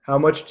How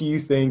much do you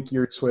think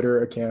your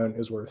Twitter account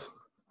is worth?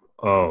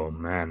 Oh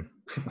man.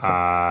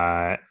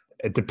 Uh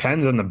it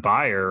depends on the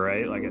buyer,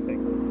 right? Like I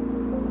think.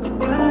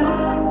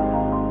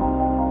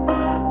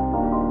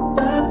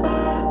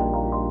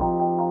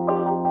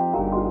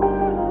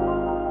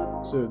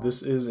 So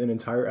this is an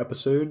entire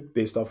episode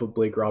based off of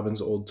Blake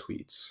Robbins' old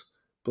tweets.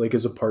 Blake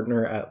is a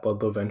partner at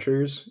Ludlow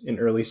Ventures, an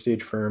early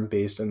stage firm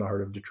based in the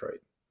heart of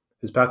Detroit.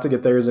 His path to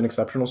get there is an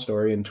exceptional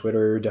story, and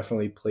Twitter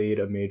definitely played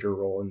a major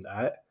role in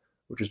that,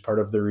 which is part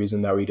of the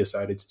reason that we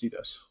decided to do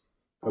this.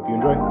 Hope you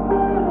enjoy.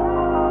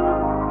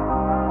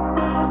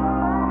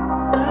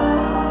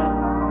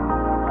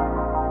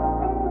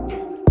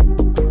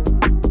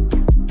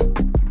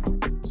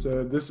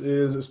 So this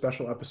is a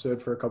special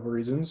episode for a couple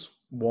reasons.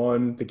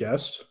 One, the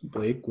guest,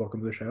 Blake,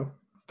 welcome to the show.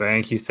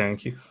 Thank you,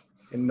 thank you.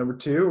 And number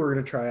two, we're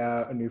going to try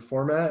out a new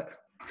format.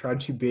 Try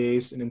to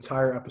base an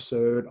entire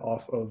episode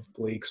off of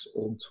Blake's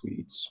old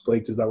tweets.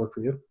 Blake, does that work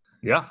for you?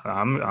 Yeah,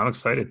 I'm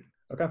excited.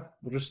 Okay,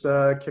 we'll just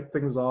kick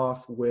things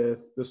off with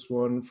this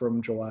one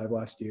from July of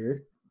last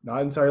year.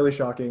 Not entirely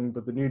shocking,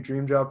 but the new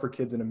dream job for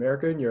kids in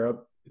America and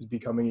Europe is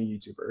becoming a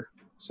YouTuber.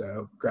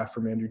 So graph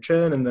from Andrew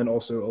Chen, and then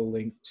also a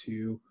link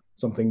to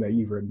something that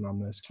you've written on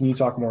this. Can you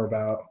talk more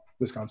about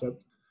this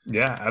concept?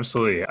 Yeah,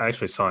 absolutely. I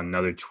actually saw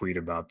another tweet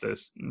about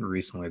this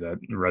recently that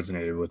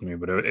resonated with me,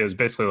 but it was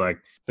basically like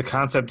the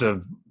concept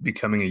of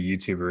becoming a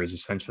YouTuber is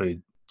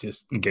essentially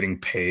just getting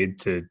paid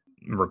to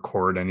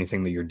record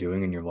anything that you're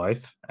doing in your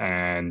life.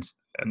 And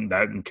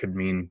that could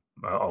mean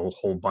a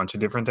whole bunch of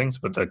different things,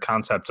 but the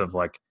concept of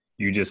like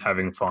you just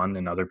having fun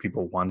and other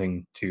people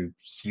wanting to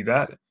see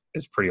that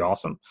is pretty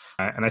awesome.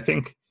 And I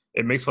think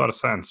it makes a lot of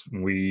sense.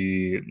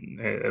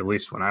 At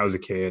least when I was a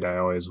kid, I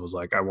always was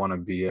like, I want to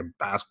be a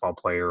basketball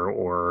player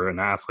or an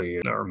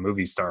athlete or a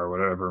movie star, or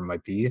whatever it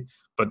might be.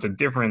 But the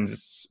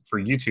difference for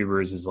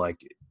YouTubers is like,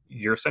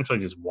 you're essentially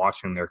just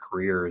watching their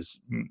careers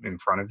in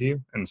front of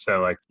you. And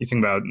so like you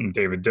think about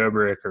David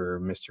Dobrik or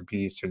Mr.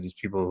 Beast or these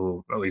people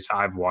who at least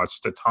I've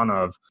watched a ton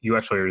of, you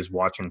actually are just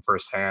watching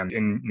firsthand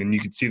and you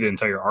could see the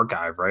entire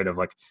archive, right? Of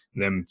like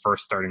them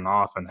first starting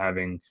off and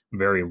having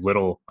very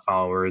little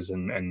followers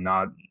and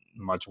not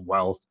much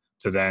wealth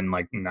to then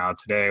like now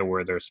today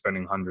where they're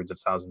spending hundreds of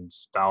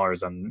thousands of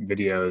dollars on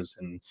videos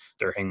and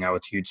they're hanging out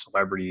with huge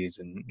celebrities.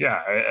 And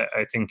yeah,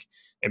 I think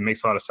it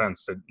makes a lot of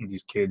sense that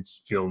these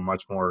kids feel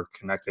much more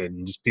connected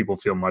and just people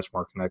feel much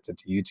more connected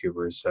to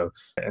YouTubers. So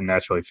it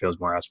naturally feels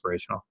more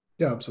aspirational.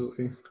 Yeah,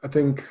 absolutely. I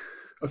think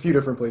a few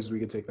different places we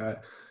could take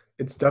that.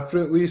 It's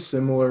definitely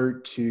similar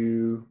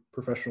to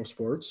professional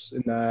sports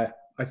in that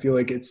I feel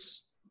like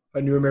it's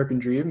a new American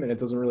dream and it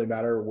doesn't really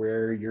matter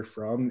where you're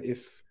from.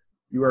 If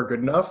you are good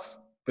enough,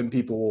 then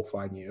people will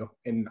find you.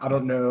 And I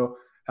don't know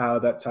how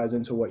that ties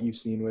into what you've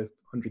seen with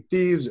 100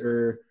 Thieves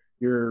or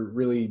your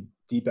really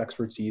deep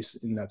expertise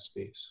in that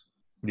space.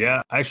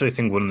 Yeah, I actually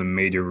think one of the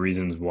major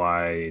reasons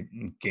why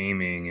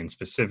gaming in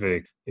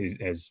specific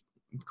has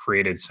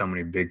created so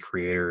many big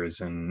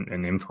creators and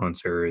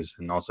influencers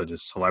and also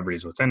just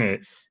celebrities within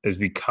it is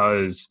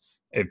because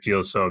it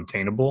feels so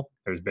obtainable.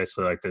 There's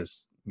basically like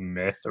this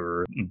myth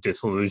or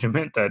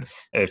disillusionment that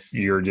if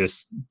you're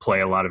just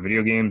play a lot of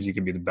video games, you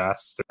can be the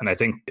best. And I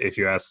think if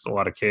you ask a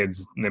lot of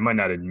kids, they might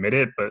not admit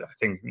it, but I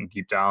think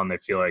deep down they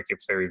feel like if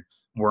they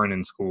weren't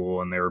in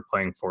school and they were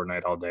playing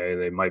Fortnite all day,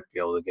 they might be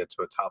able to get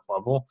to a top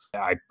level.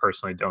 I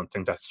personally don't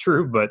think that's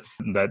true, but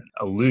that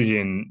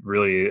illusion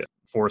really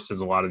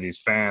forces a lot of these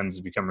fans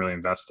to become really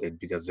invested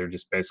because they're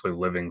just basically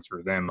living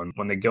through them. And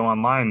when they go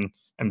online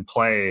and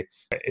play,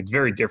 it's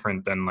very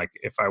different than like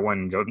if I went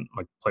and go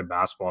like play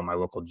basketball in my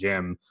local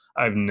gym.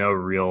 I have no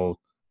real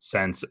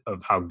sense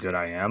of how good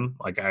I am.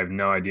 Like I have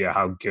no idea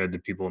how good the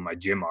people in my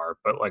gym are.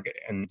 But like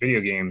in video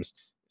games,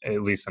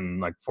 at least in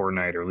like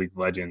Fortnite or League of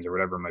Legends or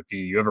whatever it might be,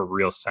 you have a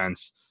real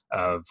sense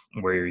of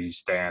where you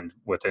stand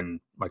within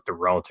like the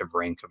relative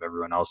rank of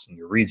everyone else in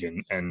your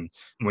region. And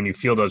when you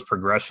feel those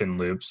progression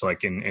loops,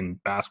 like in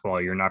basketball,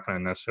 you're not going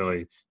to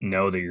necessarily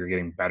know that you're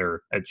getting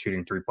better at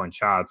shooting 3-point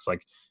shots.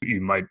 Like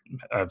you might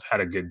have had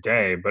a good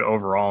day, but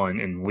overall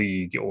in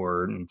League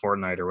or in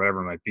Fortnite or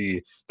whatever it might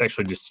be, they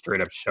actually just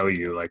straight up show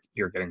you like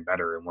you're getting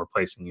better and we're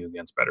placing you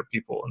against better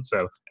people. And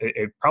so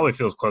it probably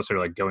feels closer to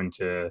like going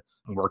to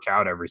work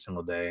out every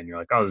single day and you're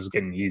like, oh, this is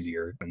getting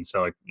easier. And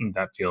so like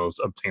that feels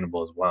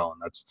obtainable as well.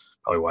 And that's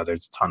probably why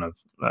there's a ton of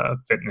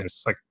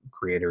fitness like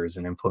creators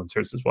and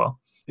influencers as well.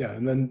 Yeah,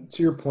 and then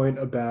to your point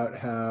about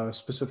how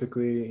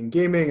specifically in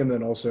gaming and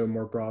then also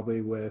more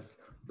broadly with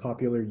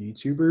popular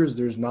YouTubers,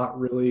 there's not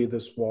really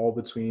this wall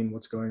between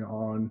what's going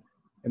on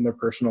in their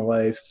personal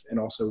life and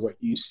also what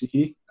you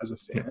see as a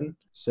fan. Yeah.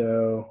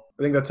 So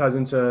I think that ties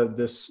into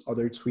this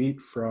other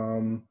tweet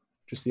from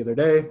just the other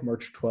day,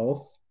 March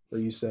 12th, where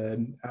you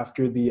said,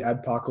 after the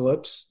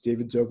adpocalypse,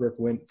 David Dobrik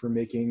went from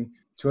making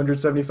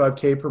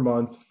 $275K per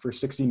month for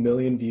 60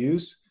 million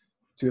views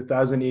to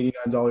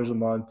 $1,089 a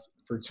month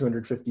for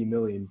 250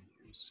 million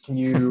views. Can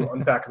you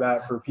unpack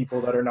that for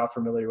people that are not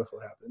familiar with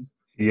what happened?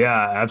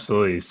 Yeah,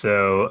 absolutely.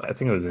 So I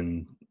think it was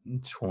in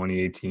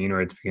 2018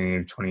 or at the beginning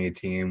of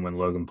 2018 when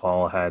Logan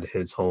Paul had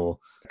his whole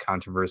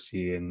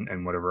controversy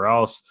and whatever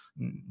else.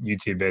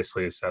 YouTube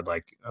basically said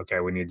like, okay,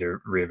 we need to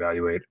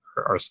reevaluate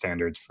our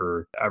standards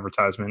for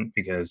advertisement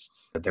because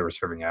they were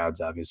serving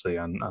ads obviously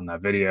on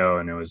that video,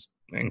 and it was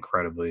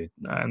incredibly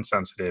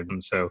insensitive.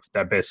 And so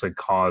that basically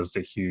caused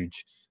a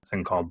huge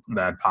thing called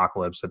the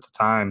apocalypse at the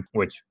time,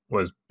 which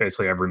was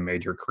basically every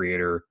major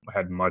creator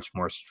had much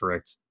more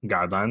strict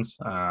guidelines,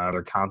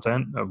 their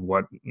content of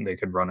what they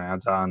could run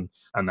ads on.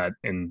 And that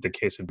in the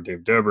case of Dave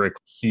Dobrik,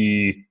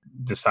 he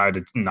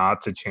decided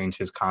not to change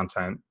his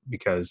content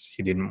because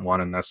he didn't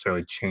want to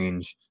necessarily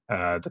change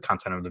the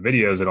content of the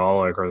videos at all,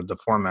 like, or the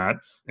format,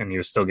 and he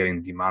was still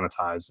getting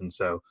demonetized. And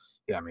so,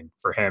 yeah, I mean,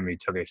 for him, he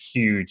took a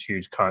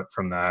huge cut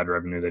from the ad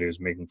revenue that he was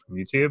making from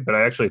YouTube. But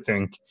I actually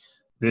think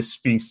this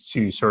speaks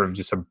to sort of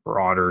just a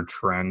broader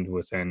trend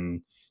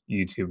within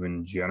YouTube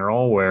in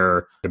general,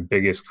 where the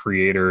biggest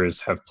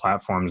creators have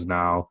platforms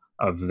now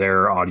of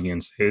their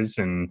audiences.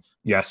 And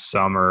yes,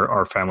 some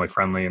are family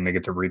friendly and they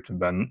get to reap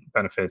the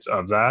benefits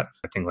of that.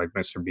 I think like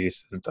Mr.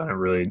 Beast has done a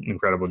really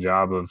incredible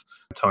job of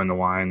towing the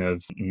line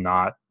of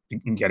not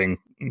getting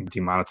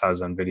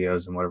demonetized on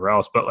videos and whatever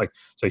else. But like,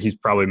 so he's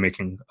probably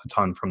making a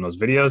ton from those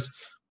videos,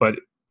 but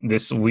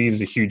this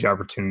leaves a huge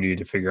opportunity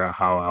to figure out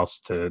how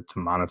else to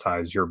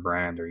monetize your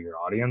brand or your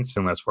audience.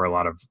 And that's where a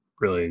lot of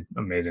really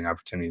amazing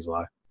opportunities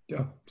lie.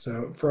 Yeah.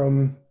 So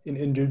from an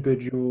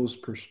individual's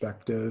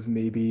perspective,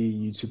 maybe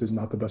YouTube is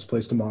not the best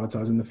place to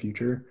monetize in the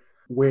future.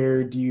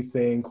 Where do you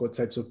think, what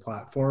types of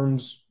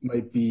platforms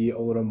might be a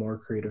little more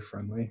creative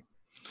friendly?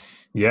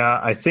 Yeah,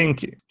 I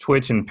think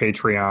Twitch and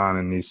Patreon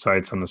and these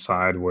sites on the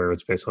side where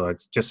it's basically like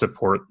just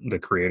support the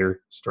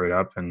creator straight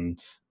up and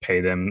pay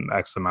them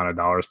X amount of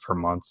dollars per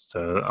month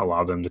to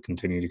allow them to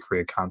continue to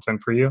create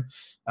content for you,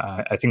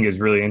 I think is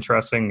really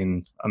interesting.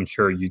 And I'm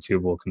sure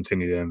YouTube will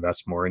continue to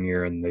invest more in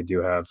here, and they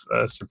do have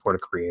a support a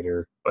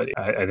creator. But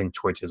I think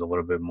Twitch is a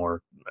little bit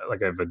more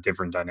like I have a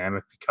different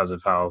dynamic because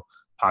of how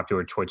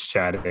popular Twitch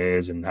chat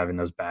is, and having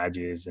those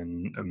badges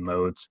and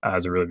emotes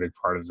as a really big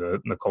part of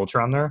the culture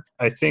on there.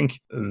 I think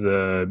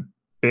the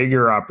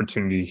bigger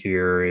opportunity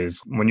here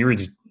is when you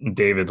reach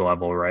David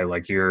level, right?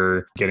 Like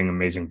you're getting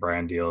amazing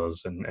brand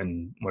deals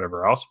and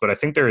whatever else. But I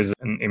think there is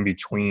an in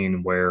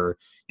between where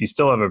you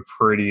still have a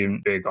pretty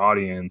big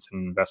audience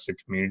and invested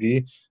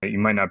community. You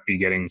might not be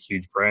getting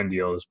huge brand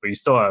deals, but you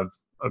still have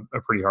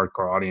a pretty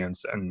hardcore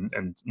audience,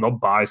 and they'll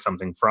buy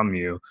something from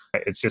you.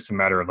 It's just a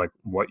matter of like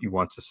what you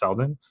want to sell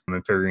them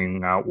and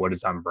figuring out what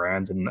is on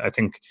brand. And I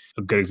think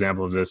a good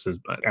example of this is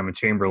Emma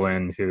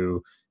Chamberlain,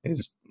 who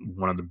is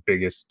one of the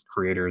biggest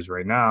creators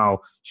right now.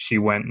 She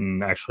went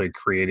and actually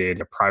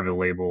created a private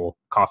label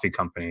coffee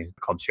company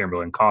called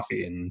Chamberlain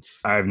Coffee. And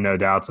I have no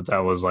doubts that that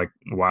was like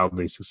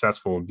wildly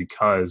successful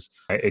because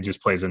it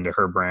just plays into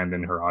her brand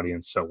and her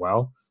audience so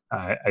well.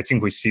 I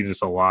think we see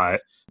this a lot,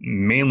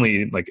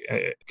 mainly like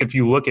if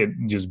you look at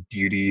just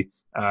beauty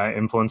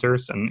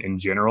influencers and in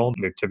general,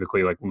 they're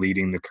typically like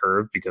leading the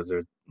curve because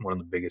they're one of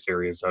the biggest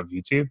areas of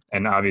YouTube.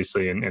 And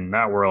obviously in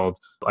that world,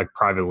 like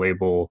private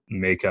label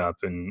makeup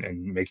and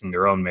making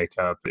their own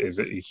makeup is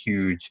a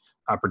huge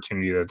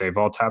opportunity that they've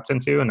all tapped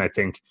into. And I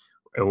think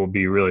it will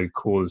be really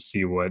cool to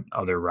see what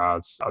other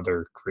routes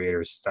other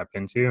creators step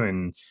into.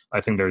 And I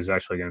think there's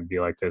actually going to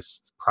be like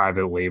this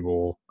private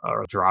label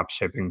or drop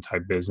shipping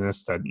type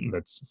business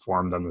that's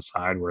formed on the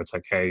side where it's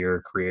like, hey, you're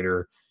a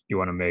creator, you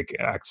want to make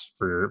X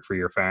for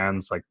your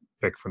fans, like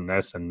pick from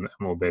this, and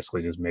we'll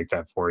basically just make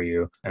that for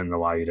you and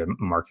allow you to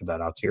market that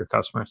out to your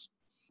customers.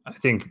 I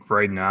think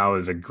right now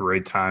is a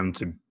great time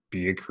to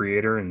be a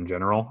creator in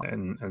general.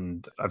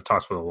 And I've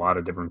talked with a lot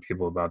of different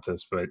people about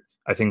this, but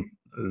I think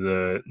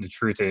the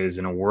truth is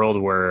in a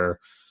world where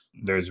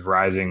there's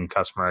rising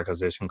customer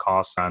acquisition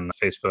costs on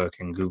Facebook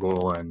and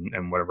Google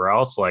and whatever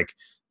else, like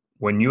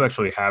when you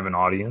actually have an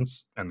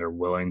audience and they're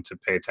willing to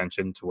pay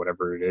attention to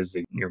whatever it is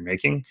that you're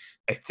making,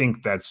 I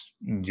think that's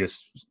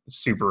just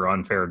super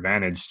unfair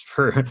advantage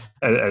for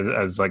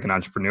as like an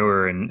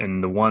entrepreneur.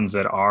 And the ones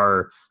that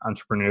are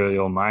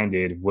entrepreneurial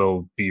minded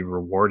will be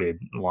rewarded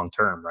long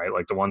term, right?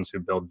 Like the ones who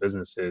build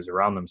businesses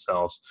around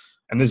themselves.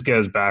 And this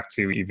goes back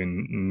to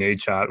even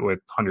Nadeshot with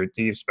 100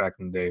 Thieves back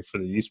in the day for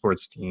the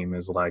esports team.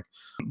 Is like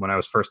when I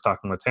was first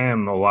talking with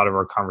him, a lot of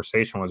our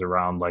conversation was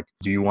around like,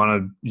 do you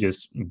want to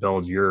just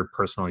build your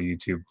personal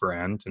YouTube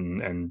brand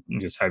and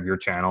just have your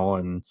channel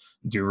and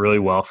do really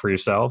well for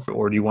yourself?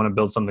 Or do you want to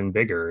build something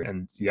bigger?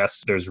 And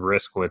yes, there's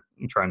risk with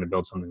trying to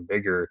build something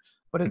bigger,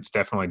 but it's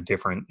definitely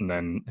different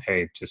than,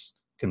 hey, just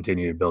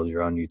continue to build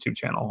your own YouTube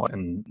channel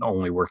and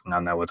only working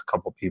on that with a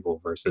couple people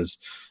versus,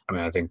 I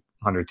mean, I think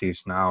 100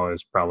 Thieves now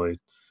is probably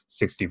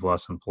 60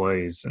 plus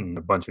employees and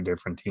a bunch of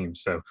different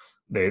teams. So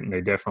they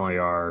definitely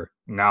are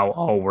now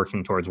all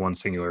working towards one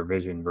singular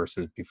vision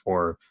versus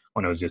before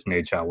when it was just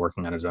Nadeshot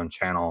working on his own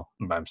channel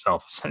by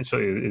himself,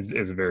 essentially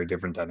is a very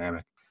different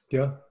dynamic.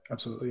 Yeah,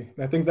 absolutely.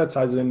 And I think that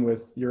ties in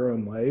with your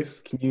own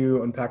life. Can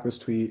you unpack this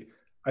tweet?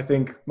 I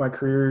think my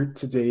career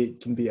to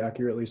date can be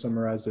accurately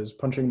summarized as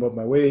punching above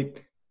my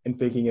weight and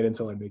faking it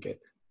until I make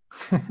it.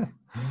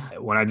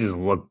 When I just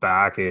look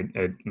back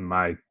at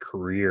my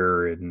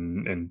career,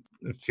 and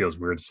it feels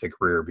weird to say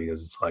career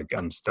because it's like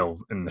I'm still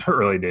in the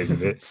early days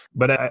of it.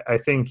 But I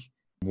think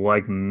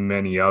like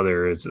many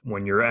others,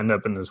 when you end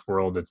up in this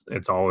world,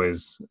 it's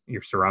always,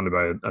 you're surrounded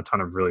by a ton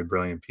of really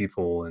brilliant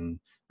people and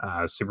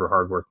super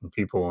hardworking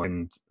people.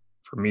 And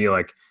for me,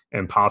 like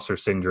imposter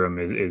syndrome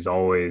is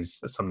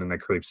always something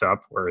that creeps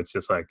up, where it's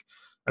just like,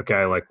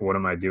 okay, like what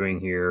am I doing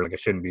here? Like I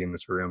shouldn't be in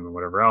this room and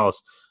whatever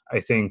else.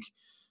 I think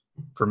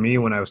for me,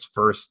 when I was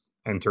first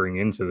entering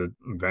into the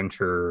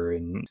venture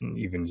and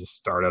even just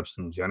startups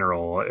in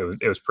general,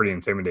 it was pretty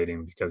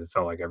intimidating because it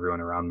felt like everyone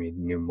around me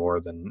knew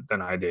more than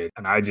I did.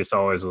 And I just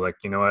always was like,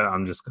 you know what,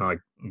 I'm just gonna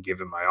like give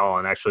it my all.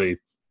 And actually,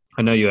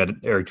 I know you had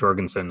Eric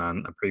Jorgensen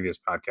on a previous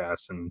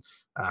podcast, and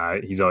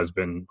he's always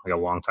been like a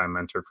longtime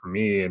mentor for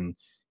me. And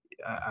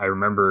I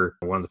remember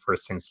one of the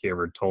first things he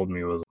ever told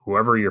me was,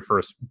 whoever your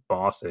first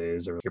boss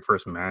is or your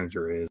first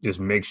manager is, just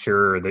make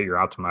sure that you're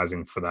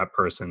optimizing for that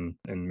person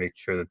and make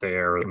sure that they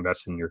are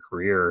invested in your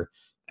career.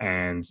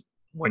 And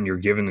when you're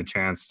given the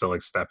chance to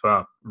like step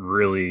up,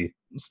 really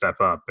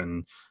step up.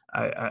 And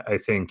I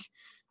think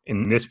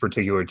in this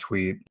particular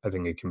tweet, I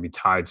think it can be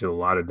tied to a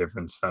lot of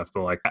different stuff.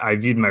 But like I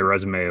viewed my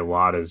resume a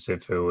lot as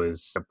if it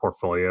was a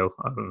portfolio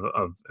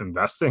of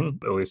investing,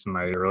 at least in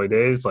my early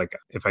days. Like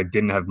if I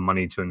didn't have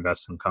money to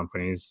invest in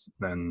companies,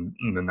 then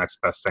the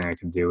next best thing I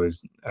could do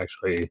is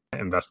actually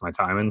invest my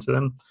time into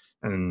them.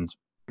 And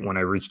when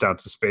I reached out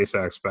to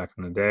SpaceX back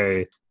in the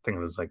day, I think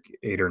it was like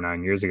 8 or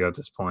 9 years ago at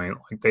this point,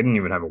 like they didn't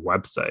even have a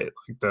website.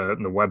 Like the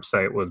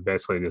website was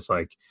basically just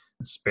like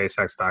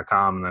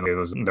SpaceX.com, and then it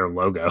was their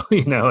logo,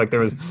 like there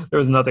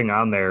was nothing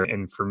on there.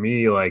 And for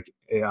me, like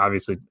it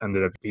obviously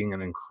ended up being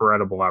an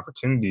incredible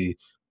opportunity,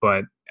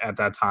 but at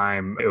that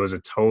time it was a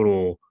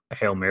total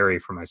Hail Mary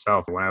for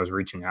myself. When I was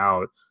reaching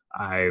out,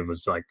 I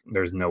was like,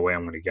 there's no way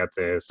I'm going to get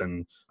this.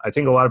 And I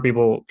think a lot of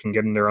people can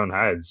get in their own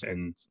heads,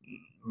 and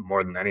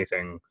more than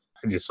anything,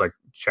 I just like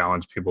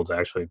challenge people to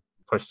actually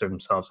push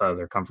themselves out of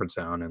their comfort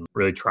zone and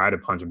really try to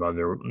punch above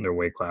their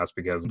weight class,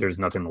 because there's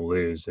nothing to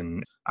lose.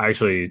 And I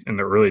actually, in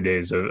the early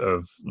days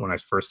of when I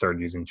first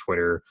started using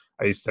Twitter,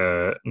 I used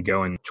to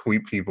go and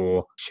tweet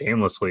people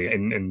shamelessly.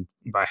 And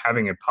by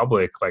having it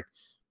public, like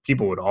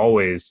people would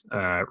always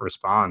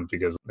respond,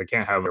 because they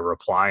can't have a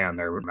reply on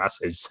their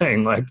message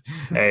saying like,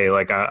 hey,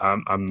 like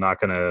I'm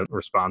not going to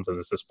respond to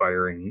this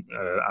aspiring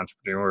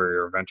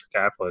entrepreneur or venture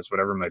capitalist,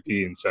 whatever it might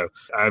be. And so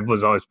I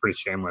was always pretty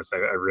shameless. I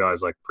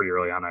realized like pretty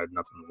early on I had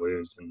nothing to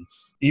lose. And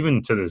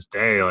even to this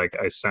day, like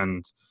I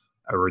send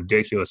a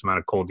ridiculous amount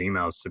of cold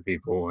emails to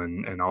people,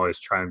 and always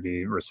try and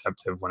be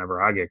receptive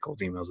whenever I get cold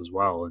emails as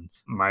well. And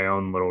my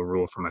own little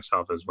rule for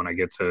myself is, when I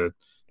get to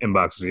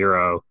inbox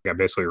zero, I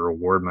basically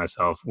reward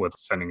myself with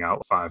sending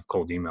out 5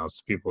 cold emails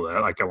to people that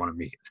I want to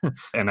meet.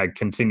 And I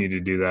continue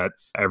to do that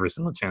every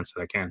single chance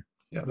that I can.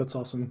 Yeah, that's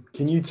awesome.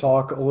 Can you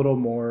talk a little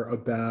more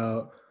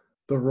about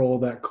the role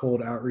that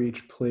cold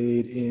outreach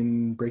played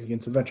in breaking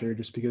into venture?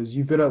 Just because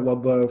you've been at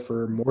Ludlow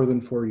for more than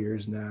 4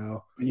 years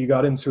now, you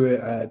got into it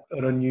at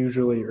an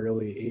unusually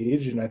early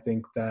age, and I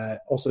think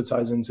that also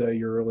ties into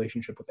your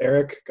relationship with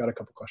Eric. Got a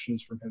couple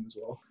questions from him as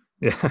well.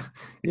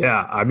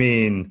 Yeah. I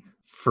mean,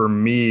 for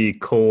me,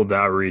 cold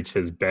outreach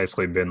has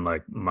basically been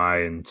like my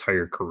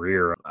entire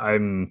career.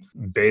 I'm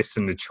based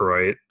in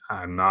Detroit.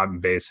 I'm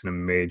not based in a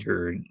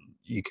major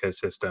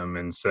ecosystem.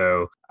 And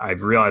so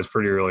I've realized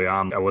pretty early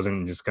on, I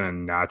wasn't just going to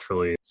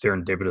naturally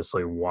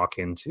serendipitously walk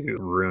into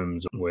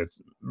rooms with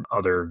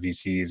other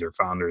VCs or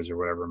founders or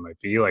whatever it might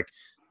be. Like,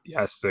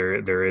 yes,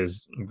 there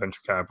is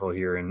venture capital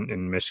here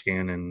in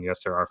Michigan, and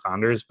yes, there are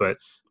founders, but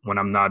when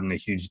I'm not in a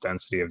huge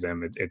density of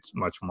them, it's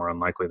much more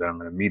unlikely that I'm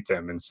going to meet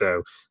them. And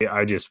so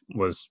I just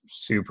was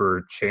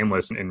super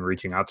shameless in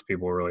reaching out to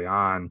people early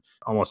on.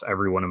 Almost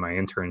every one of my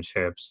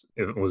internships,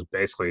 it was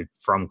basically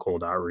from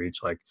cold outreach.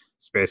 Like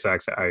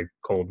SpaceX, I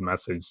cold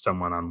messaged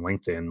someone on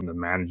LinkedIn, the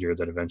manager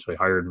that eventually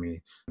hired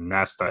me.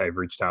 Nest, I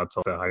reached out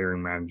to the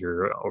hiring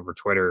manager over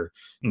Twitter.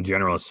 In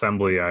General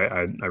Assembly,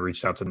 I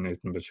reached out to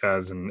Nathan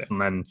Bachez. And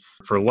then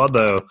for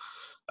Ludlow,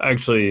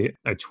 actually,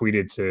 I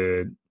tweeted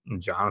to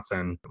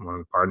Jonathan, one of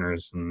the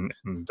partners, and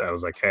I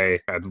was like, hey,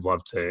 I'd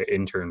love to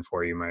intern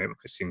for you my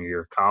senior year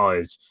of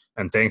college.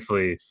 And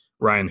thankfully,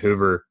 Ryan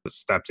Hoover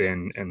stepped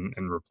in and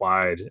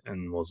replied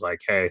and was like,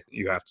 hey,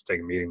 you have to take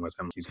a meeting with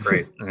him. He's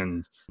great.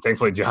 And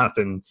thankfully,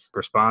 Jonathan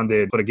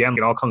responded. But again,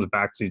 it all comes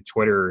back to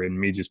Twitter and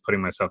me just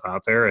putting myself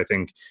out there. I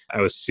think I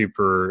was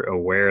super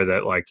aware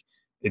that like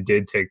it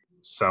did take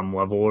some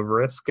level of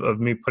risk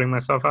of me putting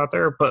myself out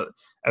there, but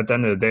at the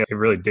end of the day, it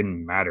really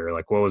didn't matter.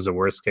 Like, what was the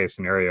worst case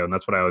scenario? And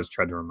that's what I always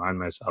tried to remind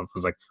myself,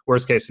 was like,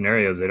 worst case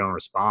scenario is they don't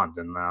respond,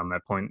 and I'm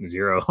at point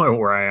zero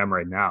where I am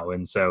right now.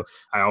 And so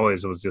I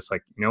always was just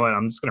like, you know what,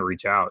 I'm just going to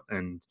reach out.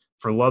 And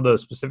for Ludlow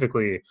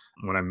specifically,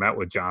 when I met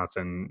with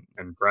Jonathan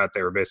and Brett,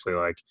 they were basically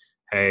like,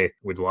 hey,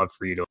 we'd love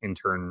for you to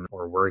intern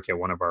or work at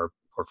one of our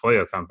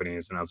portfolio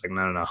companies. And I was like,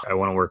 no, I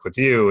want to work with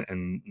you.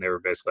 And they were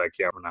basically like,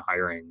 yeah, we're not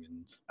hiring.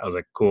 And I was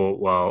like, cool.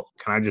 Well,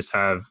 can I just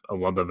have a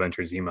Ludlow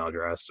Ventures email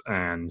address,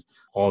 and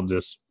I'll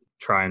just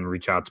try and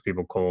reach out to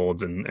people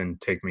cold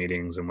and take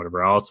meetings and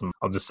whatever else. And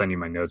I'll just send you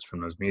my notes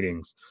from those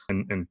meetings.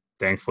 And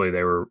thankfully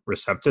they were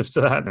receptive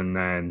to that. And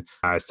then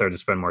I started to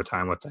spend more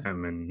time with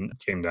them and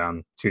came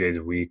down 2 days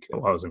a week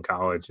while I was in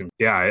college. And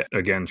yeah, I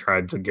again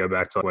tried to go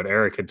back to what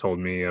Eric had told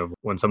me of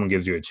when someone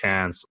gives you a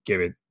chance,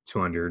 give it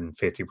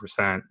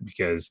 250%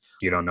 because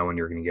you don't know when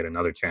you're going to get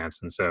another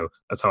chance. And so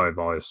that's how I've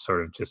always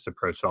sort of just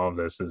approached all of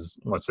this is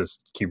let's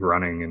just keep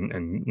running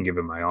and give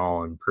it my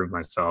all and prove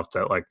myself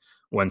that like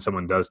when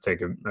someone does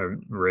take a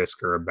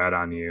risk or a bet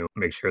on you,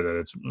 make sure that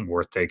it's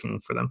worth taking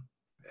for them.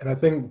 And I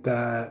think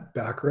that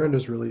background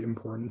is really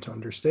important to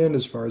understand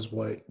as far as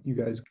what you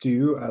guys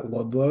do at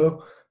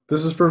Ludlow.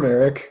 This is from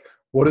Eric.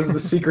 What is the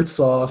secret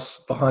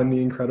sauce behind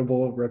the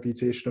incredible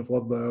reputation of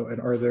Ludlow?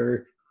 And are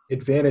there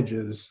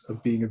advantages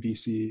of being a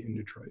VC in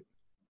Detroit?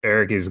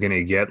 Eric is going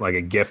to get like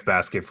a gift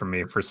basket from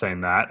me for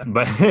saying that.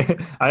 But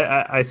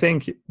I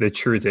think the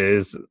truth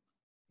is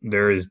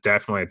there is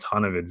definitely a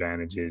ton of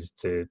advantages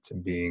to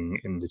being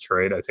in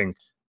Detroit. I think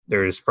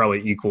there's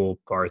probably equal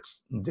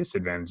parts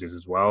disadvantages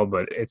as well,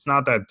 but it's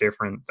not that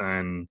different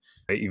than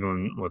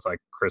even with like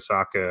Chris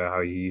Sacca,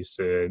 how he used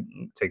to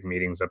take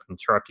meetings up in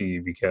Truckee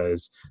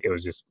because it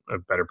was just a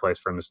better place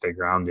for him to stay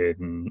grounded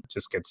and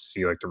just get to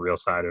see like the real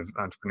side of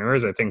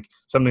entrepreneurs. I think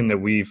something that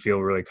we feel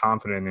really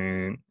confident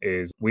in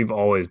is we've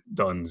always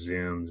done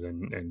Zooms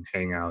and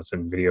Hangouts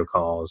and video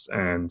calls,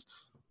 and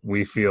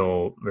we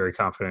feel very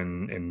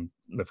confident in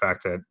the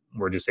fact that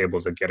we're just able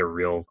to get a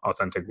real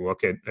authentic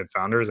look at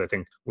founders. I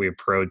think we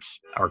approach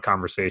our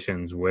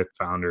conversations with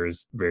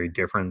founders very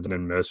different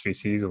than most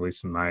VCs, at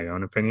least in my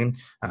own opinion.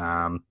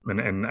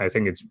 And I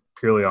think it's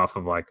purely off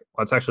of like,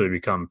 let's actually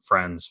become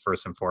friends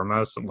first and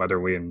foremost, whether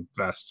we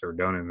invest or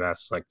don't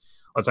invest, like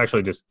let's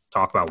actually just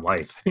talk about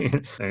life.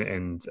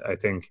 And I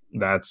think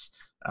that's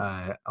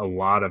a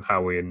lot of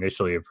how we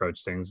initially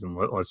approach things, and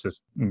let's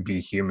just be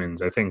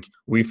humans. I think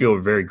we feel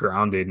very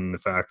grounded in the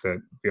fact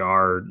that we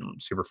are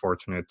super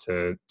fortunate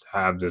to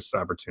have this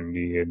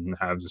opportunity and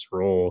have this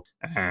role,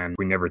 and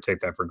we never take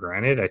that for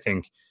granted. I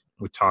think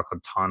we talk a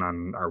ton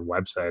on our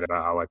website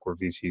about how like we're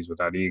VCs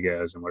without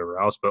egos and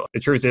whatever else. But the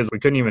truth is we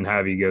couldn't even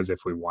have egos if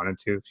we wanted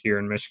to here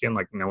in Michigan.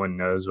 Like no one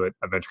knows what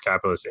a venture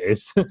capitalist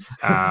is.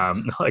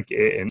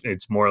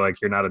 It's more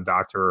like you're not a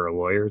doctor or a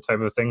lawyer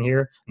type of thing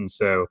here. And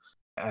so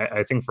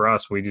I think for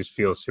us, we just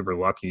feel super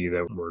lucky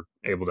that we're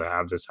able to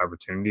have this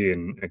opportunity.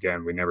 And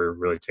again, we never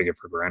really take it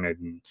for granted.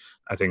 And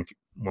I think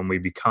when we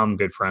become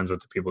good friends with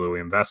the people that we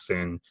invest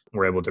in,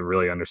 we're able to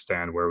really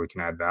understand where we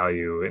can add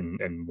value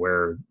and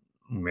where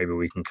maybe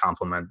we can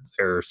complement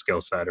their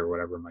skill set or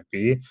whatever it might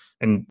be.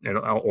 And it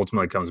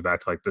ultimately comes back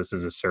to like, this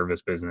is a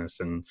service business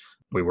and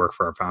we work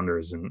for our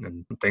founders.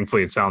 And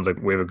thankfully, it sounds like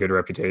we have a good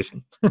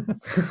reputation.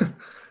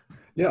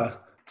 Yeah.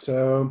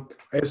 So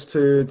I guess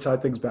to tie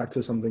things back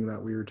to something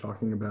that we were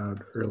talking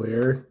about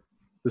earlier,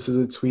 this is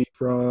a tweet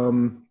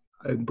from,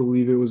 I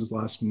believe it was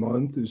last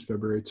month. It was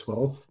February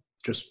 12th.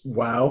 Just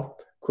wow.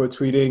 Quote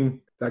tweeting,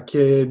 that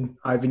kid,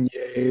 Ivan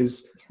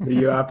Ye's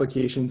video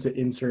application to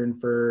intern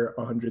for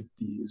 100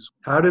 Thieves.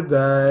 How did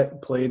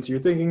that play into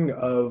your thinking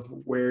of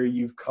where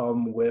you've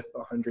come with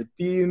 100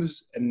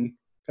 Thieves and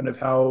kind of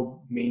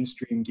how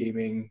mainstream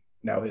gaming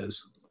now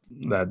is?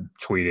 That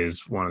tweet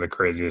is one of the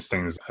craziest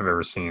things I've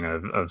ever seen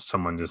of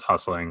someone just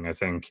hustling. I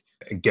think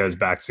it goes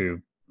back to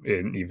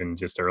even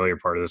just the earlier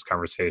part of this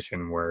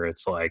conversation where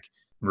it's like,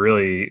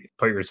 really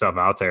put yourself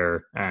out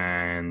there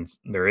and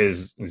there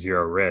is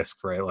zero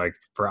risk, right? Like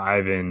for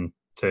Ivan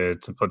to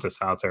put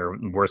this out there,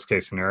 worst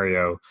case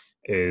scenario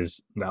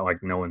is that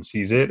like no one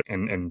sees it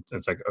and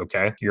it's like,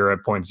 okay, you're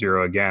at point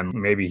zero again.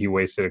 Maybe he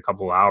wasted a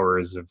couple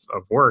hours of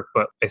work,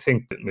 but I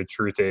think that the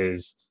truth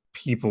is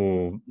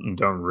people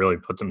don't really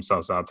put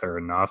themselves out there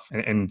enough.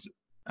 And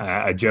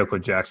I joke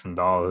with Jackson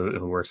Dahl,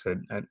 who works at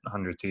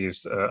 100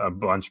 Thieves, a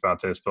bunch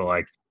about this, but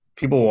like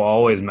people will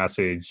always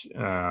message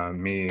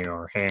me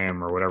or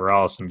him or whatever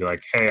else and be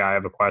like, hey, I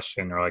have a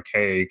question, or like,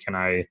 hey, can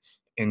I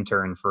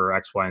intern for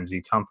X, Y, and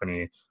Z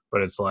company?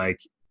 But it's like,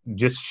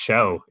 just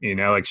show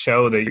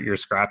that you're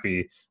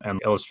scrappy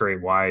and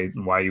illustrate why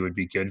you would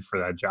be good for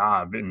that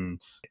job. And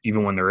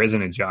even when there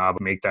isn't a job,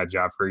 make that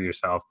job for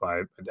yourself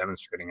by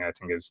demonstrating it, I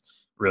think is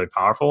really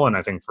powerful. And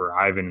I think for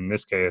Ivan in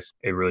this case,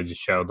 it really just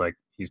showed like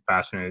he's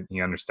passionate,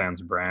 he understands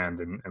the brand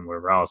and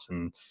whatever else.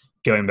 And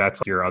going back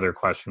to your other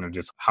question of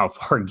just how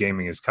far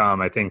gaming has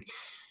come, I think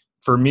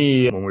for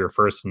me, when we were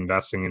first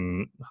investing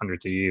in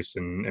 100 Thieves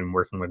and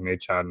working with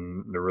Nadeshot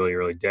in the really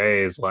early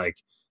days, like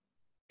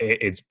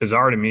it's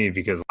bizarre to me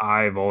because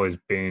I've always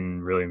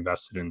been really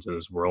invested into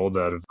this world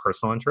out of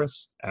personal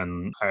interest.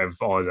 And I've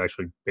always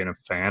actually been a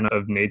fan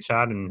of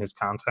Nadeshot and his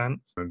content.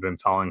 I've been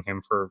following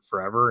him for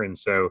forever. And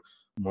so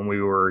when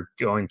we were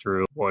going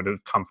through what a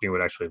company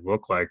would actually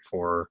look like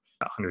for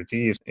 100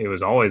 Thieves, it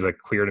was always like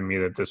clear to me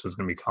that this was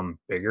going to become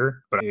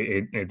bigger, but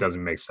it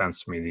doesn't make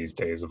sense to me these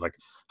days of like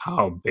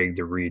how big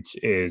the reach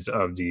is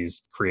of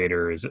these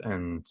creators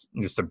and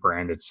just the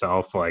brand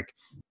itself. Like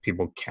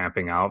people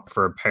camping out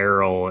for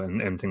apparel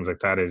and things like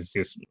that is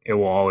just, it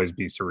will always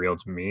be surreal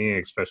to me,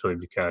 especially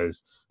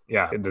because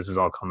yeah, this has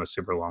all come a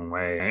super long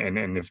way.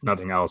 And if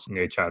nothing else,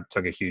 Nadeshot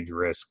took a huge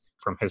risk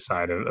from his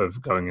side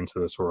of going into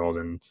this world.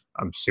 And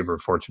I'm super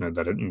fortunate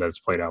that that's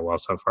played out well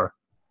so far.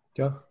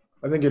 Yeah.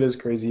 I think it is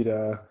crazy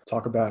to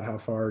talk about how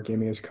far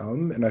gaming has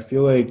come. And I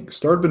feel like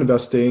startup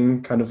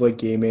investing, kind of like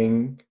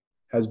gaming,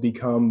 has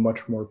become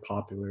much more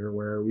popular,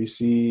 where we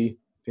see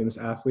famous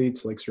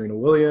athletes like Serena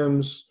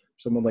Williams,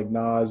 someone like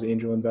Nas,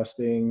 angel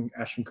investing,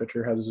 Ashton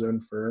Kutcher has his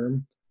own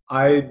firm.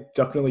 I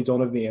definitely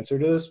don't have the answer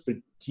to this, but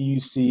do you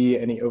see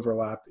any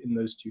overlap in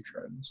those two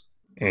trends?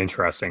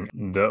 Interesting.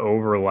 The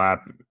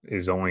overlap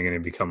is only going to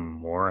become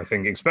more, I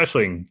think,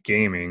 especially in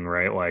gaming,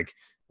 right? Like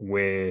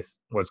with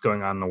what's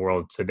going on in the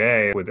world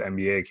today with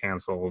NBA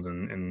canceled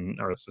and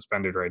are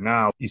suspended right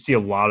now, you see a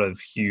lot of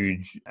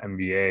huge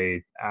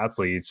NBA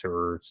athletes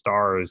or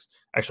stars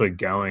actually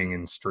going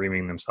and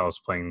streaming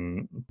themselves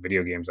playing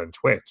video games on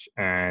Twitch.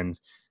 And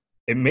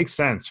it makes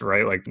sense,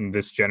 right? Like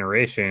this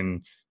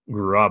generation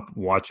grew up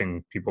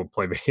watching people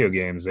play video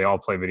games. They all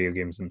play video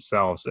games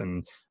themselves.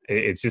 And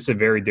it's just a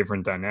very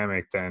different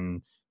dynamic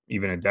than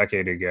even a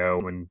decade ago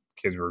when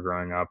kids were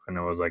growing up and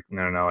it was like,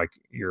 no, like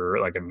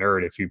you're like a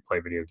nerd if you play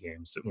video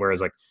games.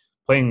 Whereas like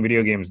playing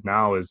video games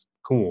now is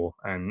cool.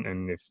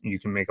 And if you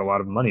can make a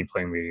lot of money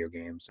playing video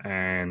games,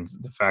 and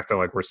the fact that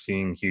like we're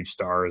seeing huge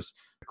stars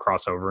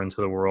cross over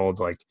into the world,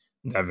 like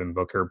Devin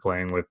Booker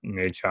playing with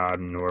Nadeshot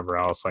and whoever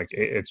else, like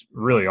it's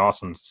really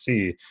awesome to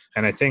see.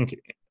 And I think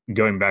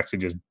going back to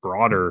just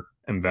broader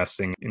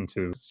investing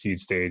into seed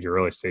stage or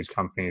early stage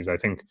companies, I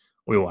think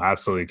we will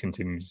absolutely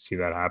continue to see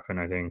that happen.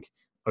 I think,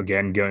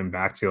 again, going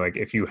back to like,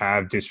 if you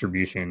have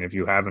distribution, if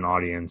you have an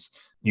audience,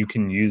 you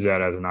can use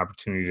that as an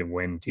opportunity to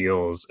win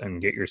deals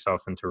and get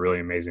yourself into really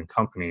amazing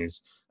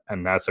companies.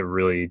 And that's a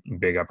really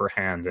big upper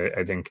hand.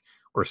 I think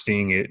we're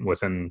seeing it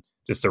within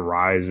just the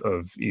rise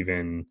of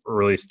even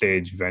early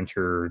stage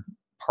venture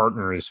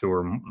partners who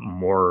are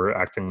more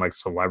acting like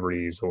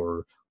celebrities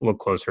or look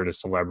closer to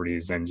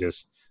celebrities than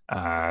just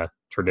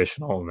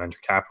traditional venture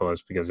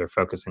capitalists, because they're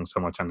focusing so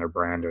much on their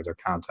brand or their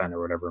content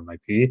or whatever it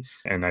might be.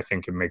 And I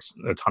think it makes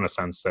a ton of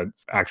sense that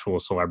actual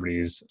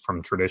celebrities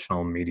from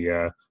traditional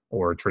media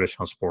or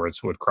traditional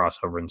sports would cross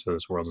over into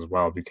this world as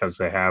well, because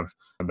they have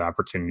the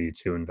opportunity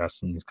to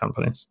invest in these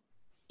companies.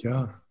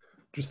 Yeah.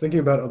 Just thinking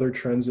about other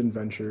trends in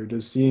venture,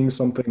 does seeing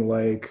something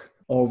like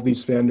all of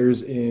these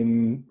founders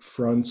in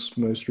Front's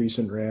most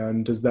recent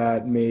round, does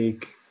that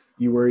make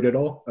you worried at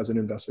all as an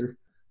investor?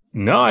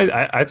 No,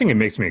 I think it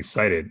makes me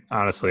excited.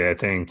 Honestly, I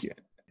think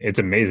it's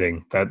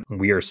amazing that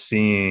we are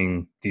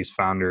seeing these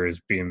founders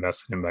be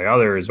invested in by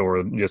others,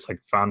 or just like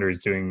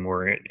founders doing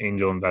more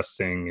angel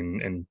investing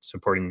and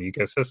supporting the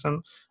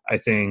ecosystem. I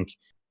think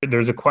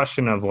there's a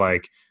question of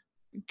like,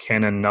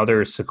 can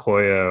another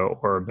Sequoia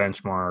or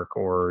Benchmark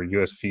or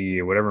USV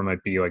or whatever it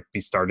might be, like, be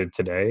started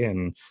today?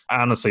 And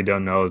I honestly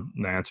don't know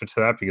the answer to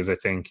that, because I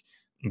think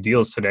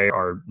deals today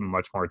are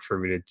much more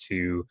attributed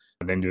to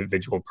the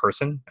individual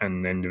person,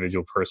 and the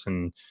individual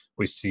person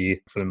we see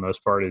for the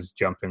most part is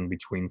jumping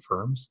between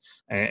firms.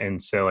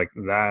 And so like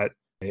that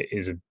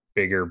is a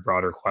bigger,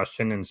 broader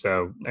question. And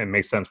so it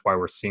makes sense why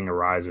we're seeing a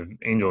rise of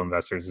angel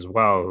investors as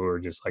well, who are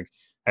just like,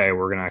 hey,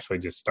 we're going to actually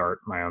just start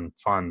my own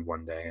fund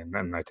one day. And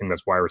then I think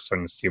that's why we're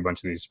starting to see a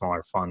bunch of these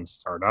smaller funds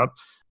start up.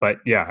 But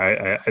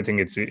yeah, I think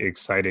it's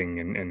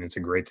exciting, and it's a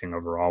great thing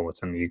overall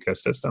within the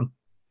ecosystem.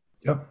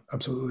 Yep,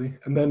 absolutely.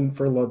 And then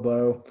for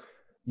Ludlow,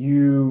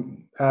 you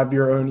have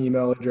your own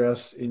email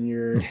address in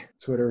your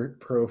Twitter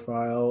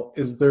profile.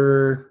 Is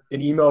there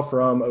an email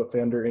from a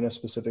founder in a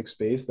specific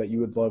space that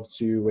you would love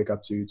to wake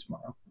up to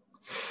tomorrow?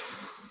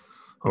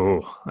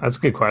 Oh, that's a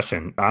good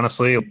question.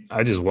 Honestly,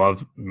 I just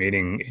love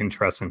meeting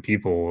interesting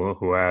people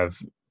who have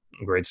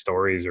great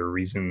stories or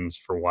reasons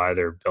for why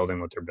they're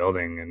building what they're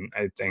building. And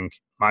I think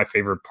my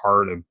favorite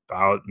part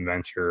about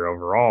venture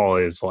overall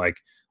is like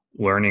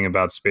learning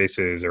about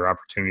spaces or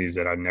opportunities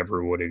that I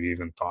never would have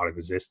even thought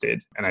existed.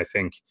 And I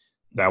think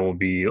that will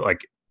be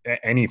like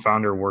any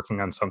founder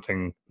working on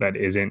something that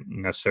isn't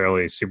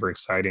necessarily super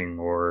exciting,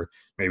 or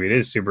maybe it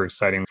is super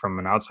exciting from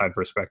an outside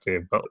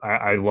perspective, but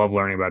I love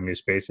learning about new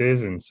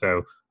spaces. And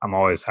so I'm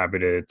always happy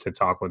to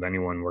talk with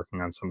anyone working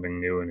on something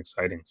new and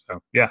exciting. So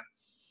yeah.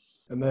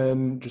 And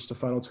then just a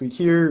final tweet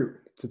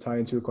here to tie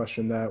into a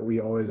question that we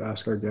always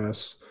ask our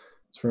guests.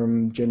 It's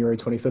from January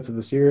 25th of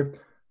this year.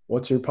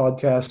 What's your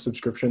podcast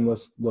subscription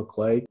list look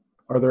like?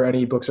 Are there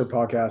any books or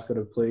podcasts that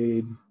have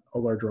played a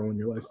large role in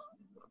your life?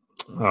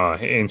 Oh,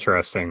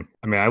 interesting.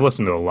 I mean, I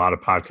listen to a lot of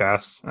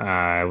podcasts.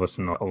 I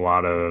listen to a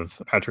lot of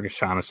Patrick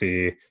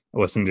O'Shaughnessy. I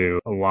listen to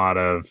a lot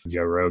of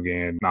Joe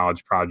Rogan,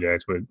 Knowledge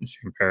Project with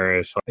Shane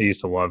Parrish. I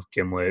used to love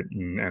Gimlet,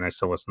 and I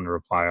still listen to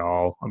Reply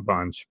All a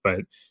bunch.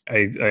 But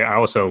I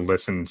also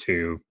listen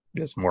to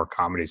just more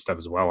comedy stuff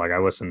as well. Like I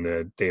listen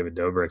to David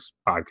Dobrik's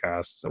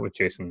podcast with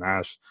Jason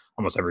Nash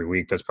almost every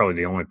week. That's probably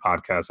the only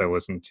podcast I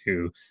listen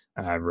to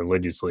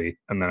religiously.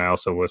 And then I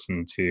also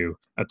listen to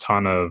a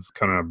ton of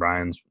Conan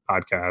O'Brien's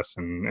podcasts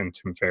and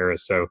Tim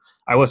Ferriss. So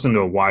I listen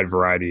to a wide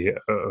variety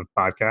of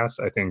podcasts.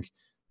 I think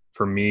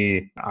for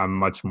me, I'm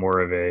much more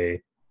of a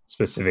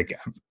specific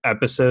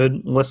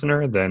episode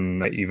listener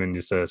than even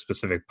just a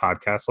specific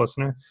podcast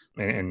listener.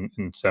 And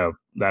so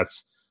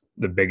that's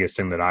the biggest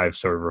thing that I've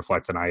sort of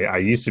reflected. I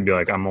used to be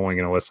like, I'm only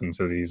going to listen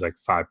to these like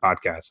 5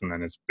 podcasts. And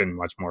then it's been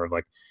much more of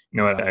like, you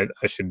know what, I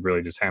should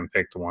really just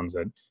handpick the ones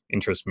that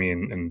interest me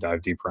and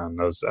dive deeper on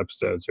those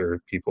episodes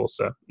or people.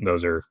 So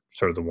those are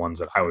sort of the ones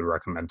that I would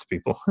recommend to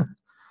people.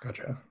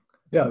 Gotcha.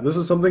 Yeah, this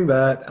is something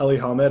that Ali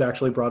Hamed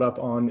actually brought up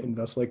on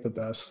Invest Like the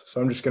Best.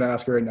 So I'm just going to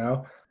ask you right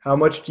now, how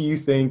much do you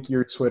think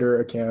your Twitter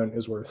account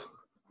is worth?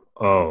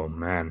 Oh,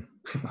 man.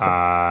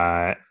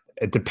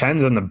 It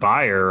depends on the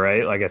buyer,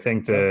 right? Like I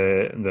think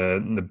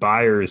the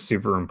buyer is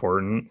super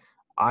important.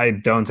 I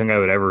don't think I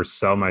would ever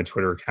sell my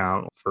Twitter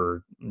account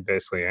for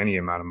basically any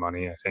amount of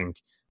money. I think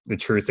the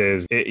truth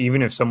is,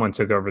 even if someone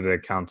took over the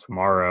account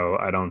tomorrow,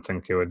 I don't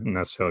think it would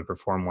necessarily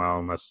perform well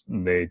unless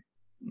they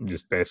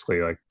just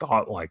basically like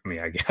thought like me,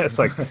 I guess.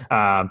 Like,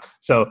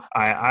 so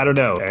I don't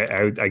know.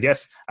 I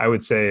guess I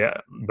would say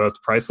both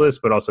priceless,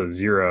 but also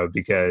zero,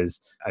 because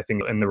I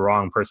think in the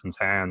wrong person's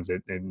hands,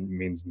 it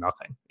means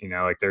nothing. You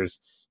know, like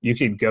you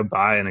could go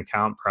buy an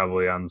account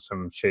probably on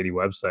some shady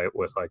website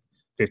with like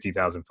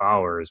 50,000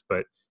 followers,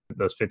 but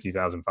those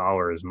 50,000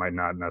 followers might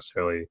not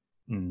necessarily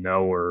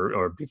know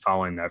or be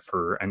following that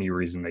for any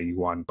reason that you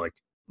want, like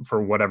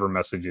for whatever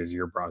messages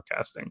you're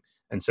broadcasting.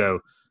 And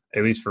so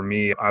at least for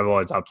me, I've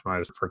always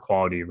optimized for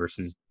quality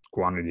versus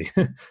quantity.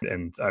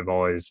 And I've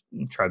always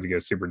tried to go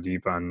super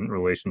deep on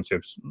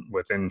relationships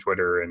within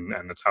Twitter. And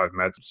that's how I've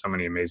met so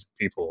many amazing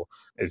people,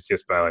 is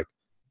just by like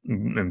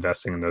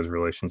investing in those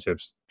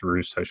relationships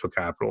through social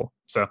capital.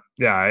 So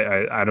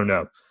yeah, I don't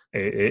know.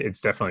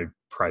 It's definitely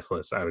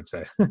priceless, I would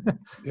say.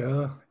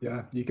 Yeah.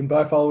 You can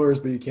buy followers,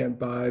 but you can't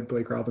buy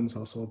Blake Robbins'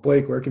 hustle.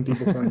 Blake, where can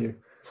people find you?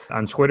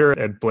 On Twitter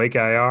at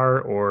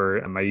BlakeIR,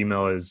 or my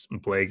email is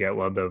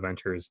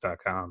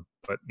blake@ludlowventures.com.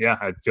 But yeah,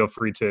 I'd feel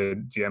free to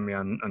DM me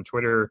on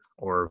Twitter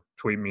or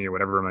tweet me or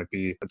whatever it might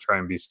be. I try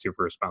and be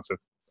super responsive.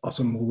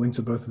 Awesome. We'll link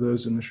to both of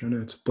those in the show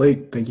notes.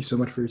 Blake, thank you so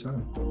much for your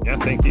time. Yeah,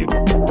 thank you.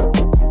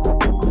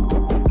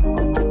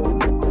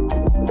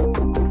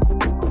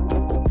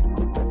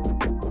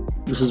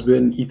 This has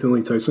been Ethan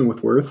Lee Tyson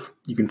with Worth.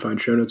 You can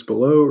find show notes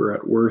below or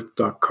at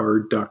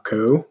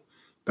worth.card.co.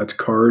 That's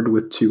card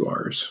with 2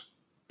 R's.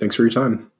 Thanks for your time.